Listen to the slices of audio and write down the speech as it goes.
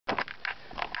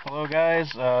Hello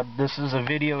guys, this is a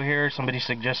video here. Somebody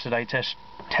suggested I test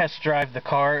drive the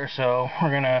car, so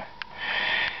we're gonna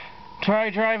try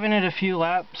driving it a few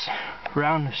laps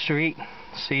around the street,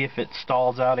 see if it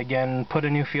stalls out again. Put a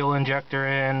new fuel injector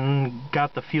in,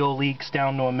 got the fuel leaks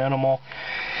down to a minimal.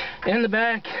 In the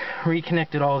back,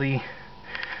 reconnected all the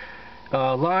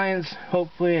lines.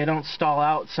 Hopefully I don't stall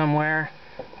out somewhere,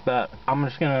 but I'm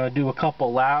just gonna do a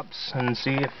couple laps and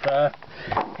see if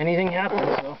anything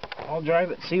happens. So I'll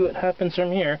drive it, see what happens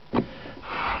from here.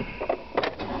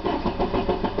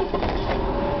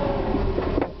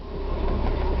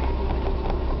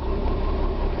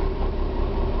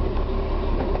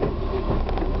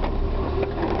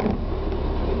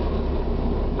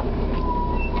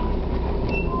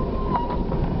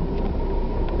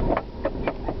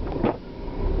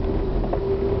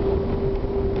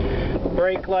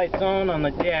 Brake lights on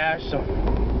the dash, so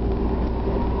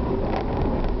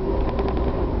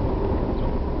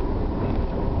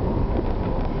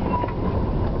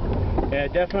yeah,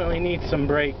 it definitely needs some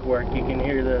brake work. You can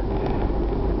hear the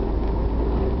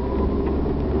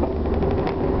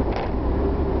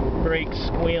brakes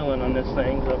squealing on this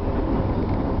thing, so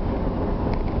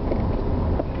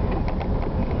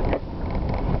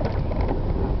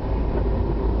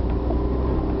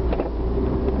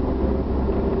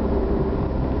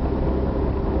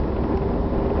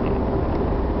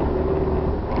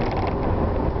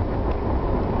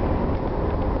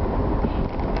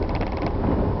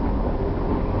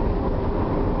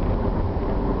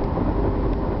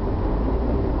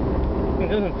it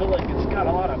doesn't feel like it's got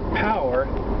a lot of power.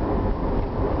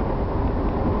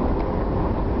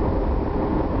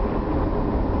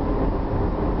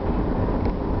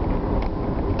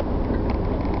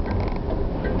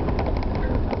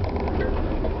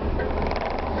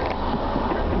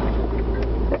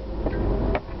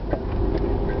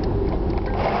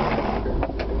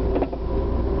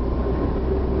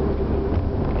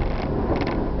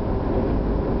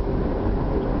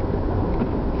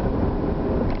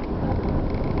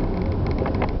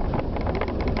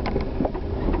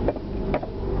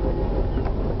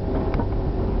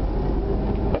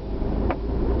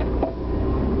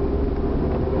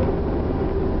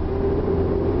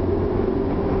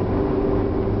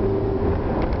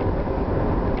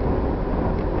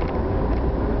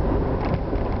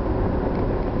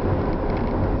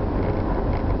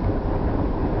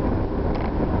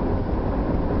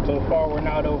 So far we're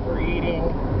not overeating.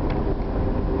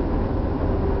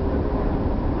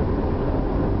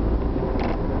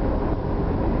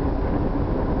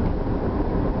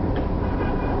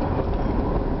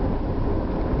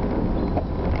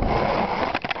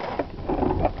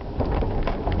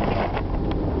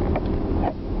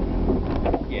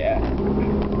 Yeah.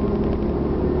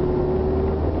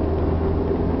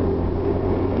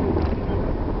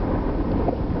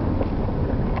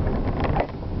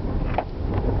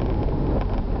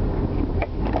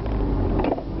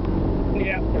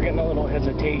 We're getting a little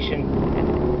hesitation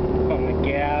on the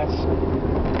gas.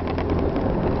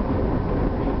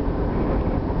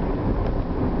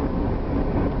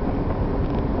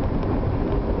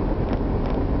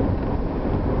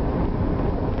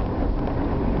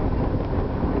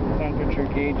 Temperature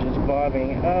gauge is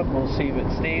bobbing up. We'll see if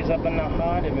it stays up in the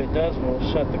hot. If it does,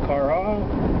 we'll shut the car off.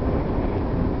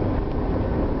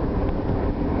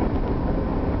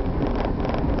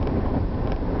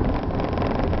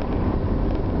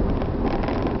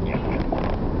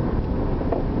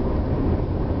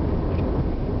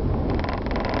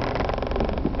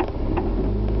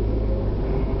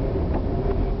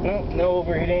 Nope, no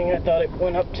overheating. I thought it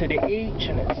went up to the H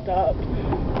and it stopped.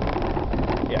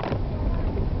 Yeah.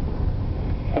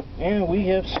 And we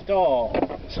have stalled.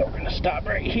 So we're going to stop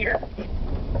right here.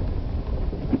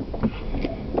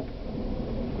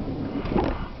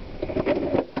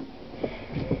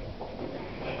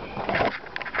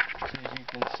 So as you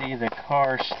can see, the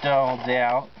car stalled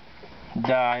out.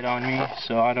 Died on me.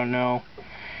 So I don't know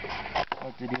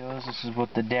what the deal is. This is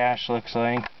what the dash looks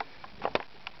like.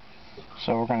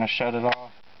 So we're going to shut it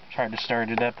off, try to start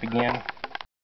it up again.